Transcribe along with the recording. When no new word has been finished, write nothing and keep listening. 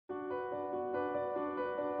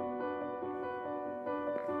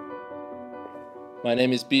My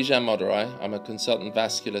name is Bijan Modarai. I'm a consultant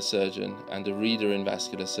vascular surgeon and a reader in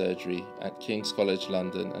vascular surgery at King's College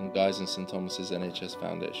London and Guy's and St Thomas's NHS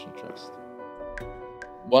Foundation Trust.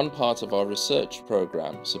 One part of our research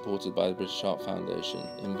programme, supported by the British Heart Foundation,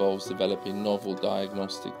 involves developing novel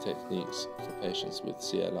diagnostic techniques for patients with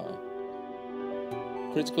CLI.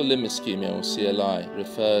 Critical limb ischemia, or CLI,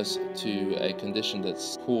 refers to a condition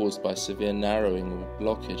that's caused by severe narrowing or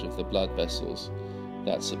blockage of the blood vessels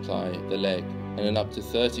that supply the leg, and in up to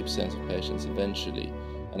 30% of patients eventually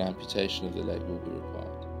an amputation of the leg will be required.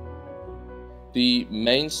 The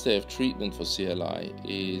mainstay of treatment for CLI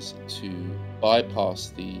is to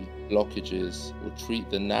bypass the blockages or treat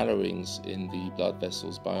the narrowings in the blood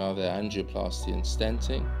vessels by either angioplasty and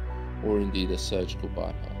stenting or indeed a surgical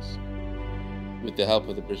bypass. With the help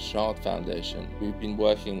of the British Heart Foundation, we've been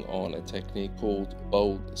working on a technique called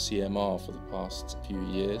BOLD CMR for the past few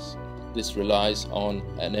years. This relies on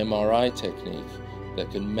an MRI technique that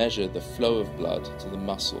can measure the flow of blood to the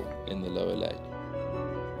muscle in the lower leg.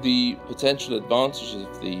 The potential advantage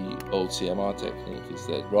of the BOLD CMR technique is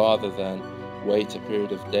that rather than wait a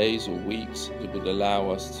period of days or weeks, it would allow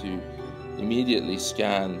us to immediately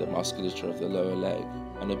scan the musculature of the lower leg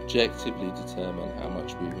and objectively determine how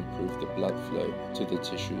much we've improved the blood flow to the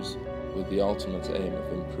tissues, with the ultimate aim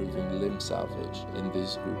of improving limb salvage in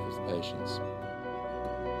this group of patients.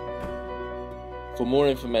 For more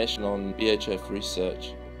information on BHF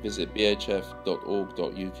Research, visit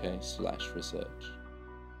bhf.org.uk/research.